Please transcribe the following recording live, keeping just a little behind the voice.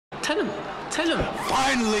Tell him.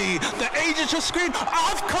 Finally, the agents of S.C.R.E.E.N,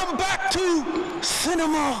 I've come back to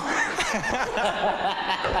cinema.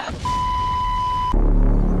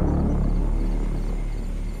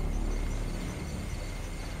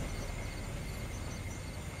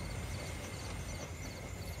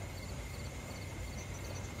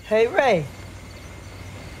 Hey, Ray.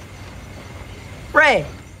 Ray.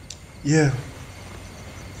 Yeah.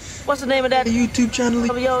 What's the name of that YouTube channel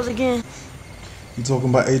of yours again? You talking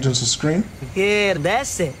about Agents of S.C.R.E.E.N? Yeah,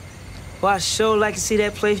 that's it. Well, I sure like to see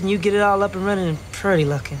that place and you get it all up and running and pretty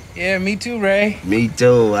looking. Yeah, me too, Ray. Me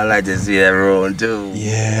too. I like to see that rolling too.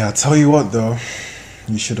 Yeah, I tell you what though,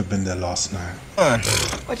 you should have been there last night.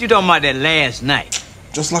 What you talking about that last night?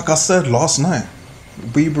 Just like I said last night,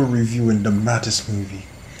 we were reviewing the maddest movie.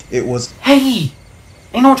 It was. Hey!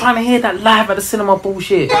 Ain't no one trying to hear that live at the cinema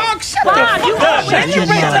bullshit. Dog, shut up!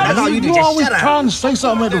 You always trying to say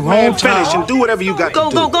something at the wrong time. Finish and do whatever you got to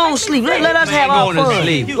do. Go on sleep. Let us have our fun.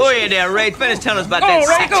 Sleep. Go ahead there, Ray. Finish telling us about Go that on,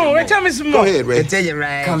 Ray, section. go on, Ray. Tell me some more. Go ahead, Ray. Continue,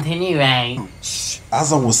 Ray. Continue, Ray.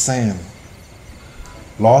 As I was saying,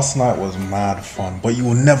 last night was mad fun, but you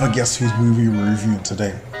will never guess whose movie we reviewed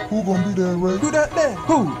today. Who gonna be there, Ray? Who that there?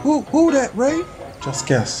 Who that, Ray? Just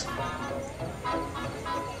guess.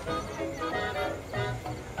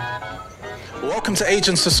 Welcome to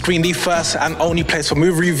Agents of S.C.R.E.E.N, the first and only place for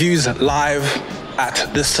movie reviews live at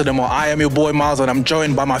this cinema. I am your boy Miles and I'm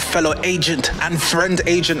joined by my fellow agent and friend,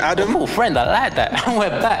 Agent Adam. Oh, friend, I like that. We're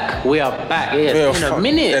back. We are back. It's been a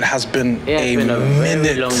minute. It has been Very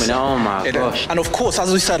long minute. Oh my gosh. And of course,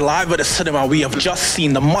 as we said, live at the cinema, we have just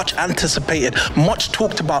seen the much anticipated, much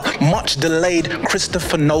talked about, much delayed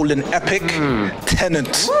Christopher Nolan epic,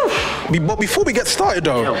 Tenet. But before we get started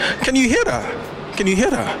though, can you hear that? Can you hear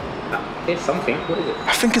that? It's something. What is it?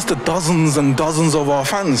 I think it's the dozens and dozens of our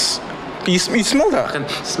fans. Can you smell that? I can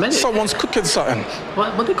smell it. Someone's cooking something.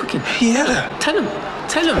 What are they cooking? Yeah. Tell him.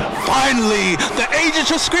 Finally, the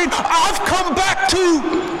agents of S.C.R.E.E.N, I've come back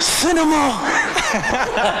to cinema.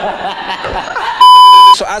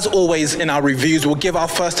 So as always in our reviews, we'll give our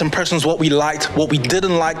first impressions, what we liked, what we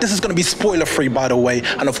didn't like. This is going to be spoiler free, by the way.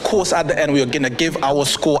 And of course, at the end, we are going to give our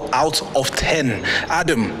score out of 10.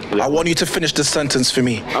 Adam, I want you to finish this sentence for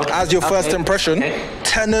me. Okay. As your first impression,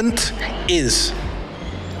 Tenet is...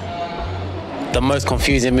 the most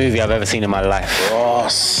confusing movie I've ever seen in my life.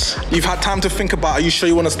 Ross, you've had time to think about it. Are you sure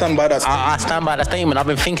you want to stand by that statement? I stand by that statement. I've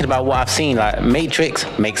been thinking about what I've seen. Like, Matrix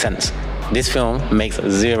makes sense. This film makes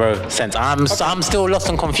zero sense. I'm still lost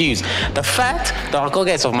and confused. The fact that I'll go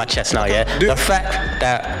get this off my chest now, yeah? The fact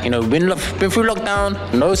that, been through lockdown,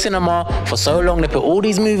 no cinema for so long, they put all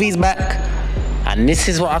these movies back, and this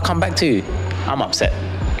is what I come back to. I'm upset.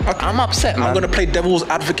 Okay. I'm upset, man. I'm going to play devil's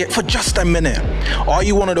advocate for just a minute. Are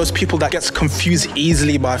you one of those people that gets confused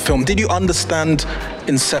easily by film? Did you understand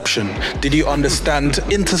Inception? Did you understand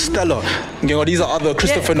Interstellar? These are other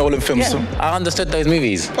Christopher Nolan films. Yeah. I understood those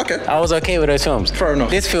movies. Okay. I was okay with those films. Fair enough.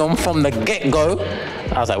 This film, from the get-go,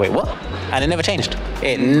 I was like, wait, what? And it never changed.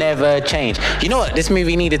 It never changed. You know what this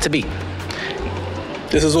movie needed to be?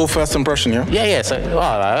 This is all first impression, yeah? Yeah. So,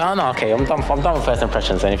 no, okay. I'm done with first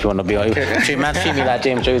impressions. And if you want to be, treat me like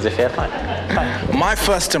James Joseph. Yeah, fine. My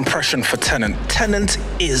first impression for Tenet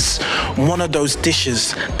is one of those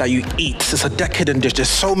dishes that you eat. It's a decadent dish. There's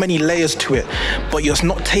so many layers to it, but you're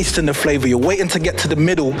not tasting the flavor. You're waiting to get to the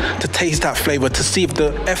middle to taste that flavor, to see if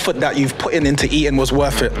the effort that you've put into eating was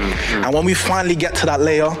worth it. And when we finally get to that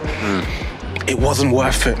layer, it wasn't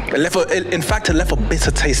worth it. In fact, it left a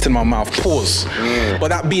bitter taste in my mouth. Pause. But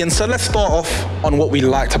that being said, let's start off on what we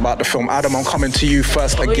liked about the film. Adam, I'm coming to you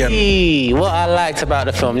first again. What I liked about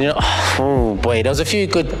the film, oh boy, there was a few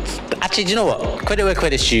good... Actually, do you know what? Credit where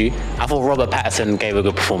credit's due. I thought Robert Pattinson gave a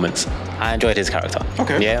good performance. I enjoyed his character.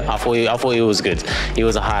 Okay. Yeah, I thought he was good. He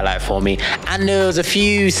was a highlight for me. And there was a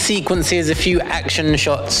few sequences, a few action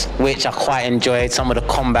shots, which I quite enjoyed. Some of the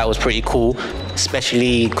combat was pretty cool,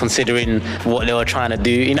 especially considering what they were trying to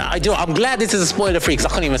do. I'm glad this is a spoiler free, because I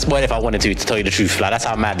couldn't even spoil it if I wanted to tell you the truth. Like, that's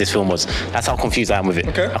how mad this film was. That's how confused I am with it.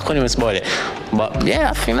 Okay. I couldn't even spoil it. But yeah,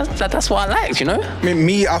 I think that's what I liked,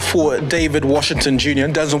 I thought David Washington Jr.,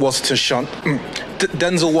 Denzel Washington's son.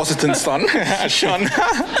 Denzel Washington's son. Sean.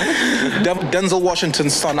 Denzel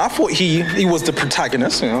Washington's son. I thought he was the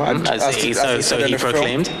protagonist, So he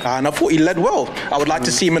proclaimed. And I thought he led well. I would like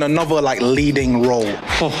to see him in another leading role.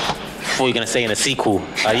 Before you're gonna say in a sequel,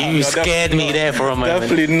 you scared me there for a moment.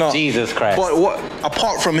 Definitely not. Jesus Christ. But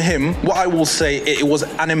apart from him, what I will say, it was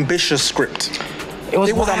an ambitious script. It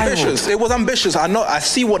was ambitious. It was ambitious. I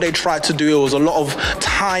see what they tried to do. It was a lot of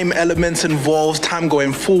time elements involved, time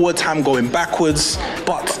going forward, time going backwards.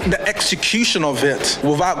 But the execution of it,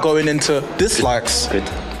 without going into dislikes,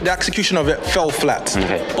 the execution of it fell flat.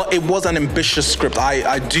 Okay. But it was an ambitious script.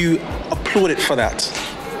 I do applaud it for that.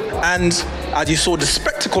 And as you saw, the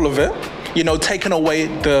spectacle of it, you know, taking away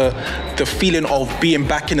the feeling of being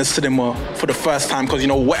back in the cinema for the first time, because, you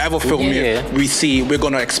know, whatever film we see, we're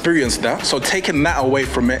going to experience that. So taking that away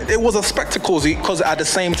from it, it was a spectacle, because at the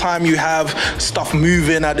same time you have stuff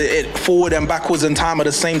moving it forward and backwards in time at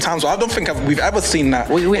the same time. So I don't think we've ever seen that.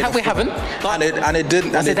 We haven't. And it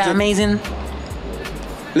didn't. Was it that amazing?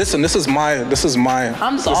 Listen, this is my. I'm just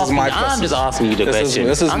asking you the question.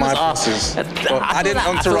 This is my process. I didn't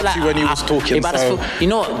interrupt you when you was talking. You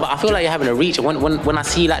know, but I feel like you're having a reach. When I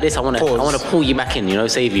see you like this, I want to pull you back in. You know,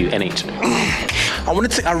 save you. NH.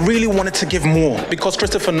 I really wanted to give more, because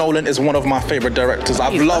Christopher Nolan is one of my favorite directors.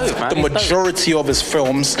 I've loved the majority of his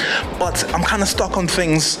films, but I'm kind of stuck on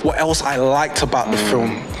things. What else I liked about the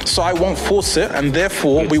film? So I won't force it, and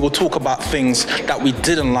therefore we will talk about things that we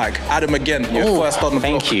didn't like. Adam, again, you're first on the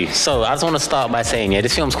block. Thank you. So I just want to start by saying,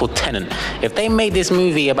 this film's called Tenet. If they made this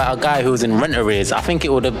movie about a guy who was in rent arrears, I think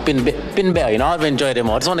it would have been better. You know, I've enjoyed it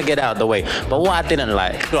more. I just want to get it out of the way. But what I didn't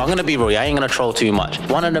like, look, I'm gonna be real. I ain't gonna troll too much.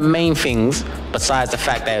 One of the main things, besides the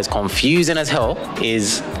fact that it was confusing as hell,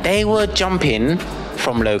 is they were jumping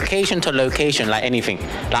from location to location like anything.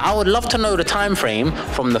 Like, I would love to know the time frame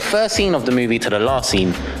from the first scene of the movie to the last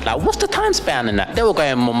scene. Like, what's the time span in that? They were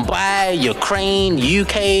going Mumbai, Ukraine,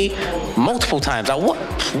 UK, multiple times. Like,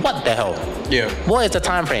 what the hell? Yeah. What is the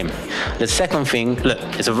time frame? The second thing, look,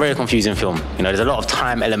 it's a very confusing film. You know, there's a lot of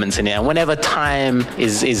time elements in it, and whenever time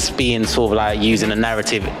is being sort of like used in a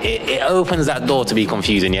narrative, it opens that door to be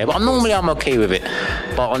confusing, yeah? But I'm okay with it.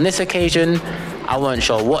 But on this occasion, I weren't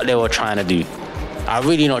sure what they were trying to do. I'm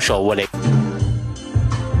really not sure what they...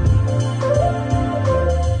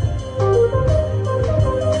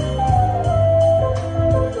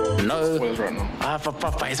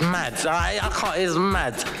 It's mad. I can't. It's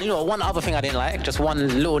mad. You know, one other thing I didn't like, just one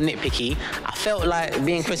little nitpicky. I felt like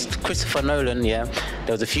being Christopher Nolan. Yeah,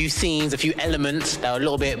 there was a few scenes, a few elements that were a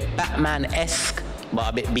little bit Batman-esque, but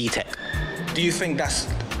a bit B-tech. Do you think that's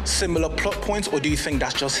similar plot points, or do you think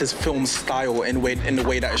that's just his film style in the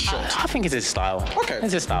way that it's shot? I think it's his style. Okay.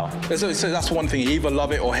 It's his style. So that's one thing. You either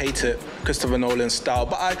love it or hate it, Christopher Nolan's style.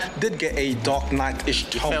 But I did get a Dark Knight-ish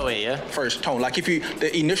tone. You felt it, yeah? First tone. Like,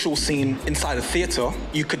 the initial scene inside the theater,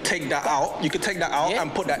 you could take that out. You could take that out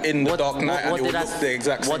and put that in the Dark Knight, and it would look the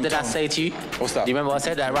exact same What did I say to you? What's that? Do you remember what I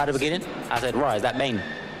said right at the beginning? I said, right, is that Bane?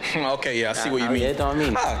 Okay, yeah, I see what you mean. Yeah, know what I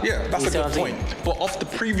mean? Yeah, that's a good point. But off the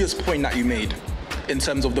previous point that you made, in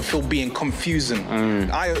terms of the film being confusing,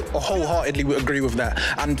 I wholeheartedly would agree with that.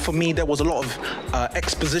 And for me, there was a lot of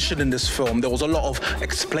exposition in this film. There was a lot of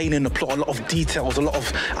explaining the plot, a lot of details, and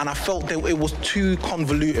I felt that it was too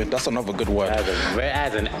convoluted. That's another good word.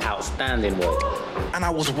 That's an outstanding word. And I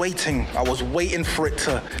was waiting for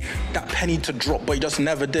that penny to drop, but it just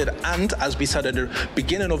never did. And as we said at the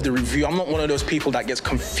beginning of the review, I'm not one of those people that gets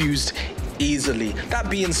confused easily. That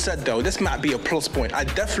being said, though, this might be a plus point. I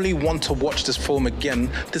definitely want to watch this film again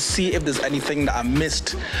to see if there's anything that I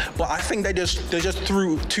missed. But I think they just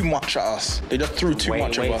threw too much at us. They just threw too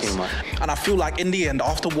much at us. And I feel like in the end,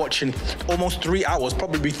 after watching almost 3 hours,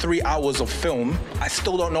 probably 3 hours of film, I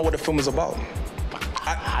still don't know what the film is about.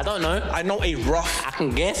 I don't know. I know a rough... I can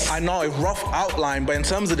guess. I know a rough outline, but in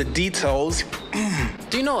terms of the details...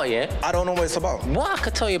 Do you know what, yeah? I don't know what it's about. What I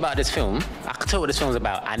could tell you about this film, I could tell you what this film's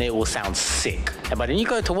about, and it will sound sick. But then you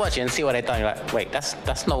go to watch it and see what they've done, you're like, wait,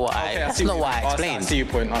 that's not what I explained. I see your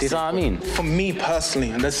point. Do you know what I mean? For me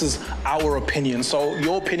personally, and this is our opinion, so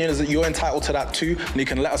your opinion is that you're entitled to that too, and you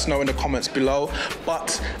can let us know in the comments below.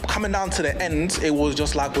 But coming down to the end, it was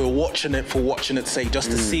just like we're watching it for watching its sake, just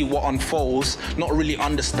to see what unfolds, not really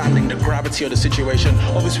understanding the gravity of the situation.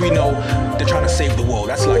 Obviously, we know they're trying to save the world.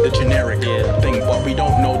 That's like the generic thing, but we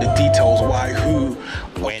don't know the details. Why, who,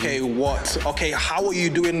 okay, what, okay, how are you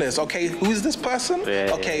doing this? Okay, who's this person?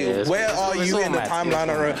 Where are you in the timeline?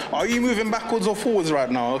 Are you moving backwards or forwards right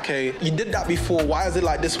now? Okay, you did that before. Why is it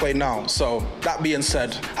like this way now? So that being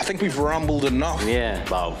said, I think we've rambled enough. Yeah,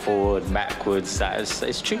 about forward, backwards.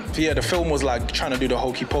 It's true. Yeah, the film was like trying to do the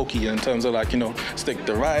hokey pokey in terms of like, you know, stick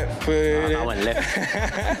the right foot. I went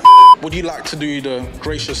left. Would you like to do the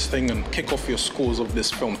gracious thing and kick off your scores of this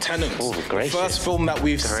film, Tenet? Oh, gracious. The first film that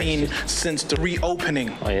we've seen since the reopening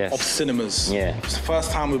of cinemas. Yeah. It's the first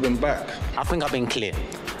time we've been back. I think I've been clear.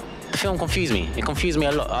 the film confused me. It confused me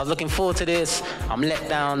a lot. I was looking forward to this. I'm let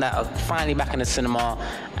down that I'm finally back in the cinema,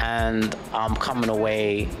 and I'm coming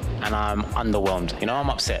away and I'm underwhelmed. You know, I'm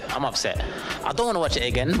upset. I don't want to watch it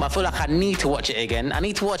again, but I feel like I need to watch it again. I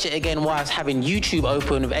need to watch it again whilst having YouTube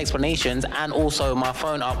open with explanations and also my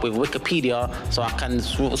phone up with Wikipedia so I can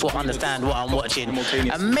sort of understand what I'm watching.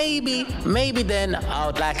 And maybe then I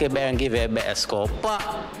would like it better and give it a better score. But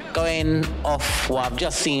going off what I've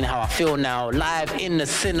just seen, how I feel now, live in the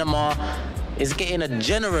cinema, is getting a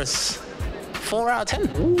generous 4 out of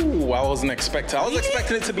 10. Ooh, I wasn't expecting. I was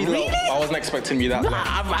expecting it to be low. I wasn't expecting me that low.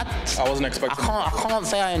 I wasn't expecting. I can't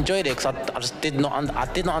say I enjoyed it because I just did not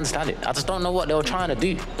understand it. I just don't know what they were trying to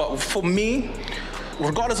do. But for me,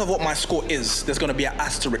 regardless of what my score is, there's going to be an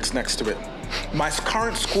asterisk next to it. My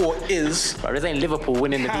current score is... But this ain't Liverpool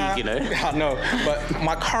winning the league, you know? I know, but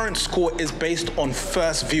my current score is based on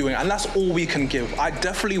first viewing, and that's all we can give. I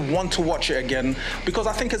definitely want to watch it again because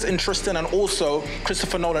I think it's interesting, and also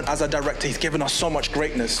Christopher Nolan as a director, he's given us so much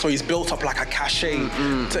greatness, so he's built up like a cachet,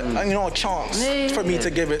 a chance for me to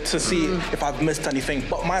give it to see if I've missed anything.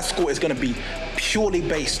 But my score is going to be purely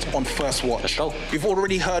based on first watch. You've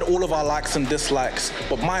already heard all of our likes and dislikes,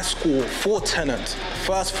 but my score for Tenet,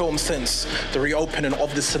 first film since the reopening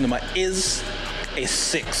of the cinema, is a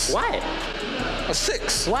 6. Why? A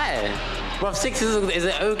 6. Why? Bro, 6 is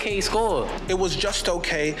an okay score. It was just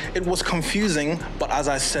okay. It was confusing, but as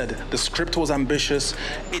I said, the script was ambitious.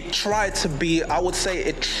 It tried to be, I would say,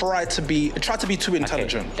 it tried to be too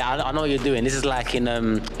intelligent. Okay. I know what you're doing. This is like in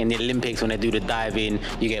the Olympics when they do the diving,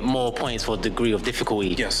 you get more points for degree of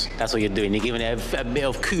difficulty. Yes. That's what you're doing. You're giving it a bit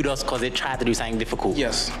of kudos because they tried to do something difficult.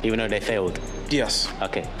 Yes. Even though they failed. Yes.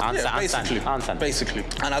 Okay. I understand. Basically.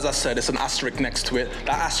 And as I said, it's an asterisk next to it.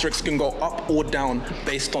 That asterisk can go up or down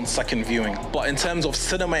based on second viewing. But in terms of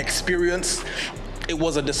cinema experience, it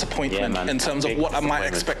was a disappointment in terms of what my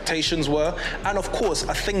expectations were. And of course,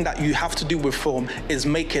 a thing that you have to do with film is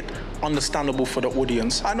make it understandable for the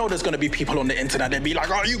audience. I know there's going to be people on the internet, they'll be like,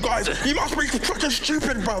 oh, you guys, you must be fucking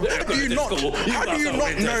stupid, bro. How do you not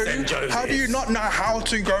know how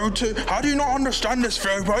to go to, how do you not understand this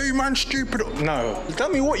film, bro? You man stupid. No, tell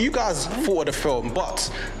me what you guys thought of the film, but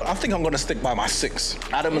I think I'm going to stick by my 6.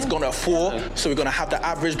 Adam has gone at 4, so we're going to have the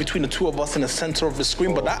average between the two of us in the center of the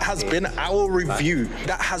screen, but that has been our review.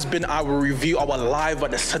 That has been our review, our live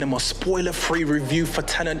at the cinema spoiler-free review for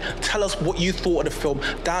Tenet. Tell us what you thought of the film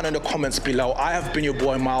down in the comments below. I have been your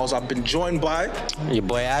boy Miles. I've been joined by your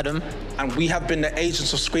boy Adam, and we have been the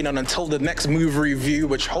agents of Screen. And until the next movie review,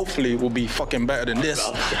 which hopefully will be fucking better than this.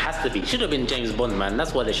 It has to be. Should have been James Bond, man.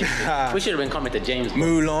 That's what they should do. We should have been coming to James Bond.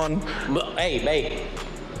 Mulan. But, hey, babe.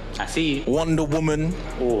 I see you. Wonder Woman.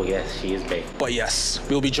 Oh, yes, she is big. But yes,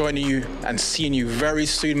 we'll be joining you and seeing you very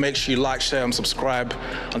soon. Make sure you like, share, and subscribe.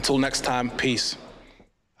 Until next time, peace.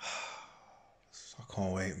 I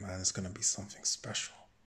can't wait, man. It's going to be something special.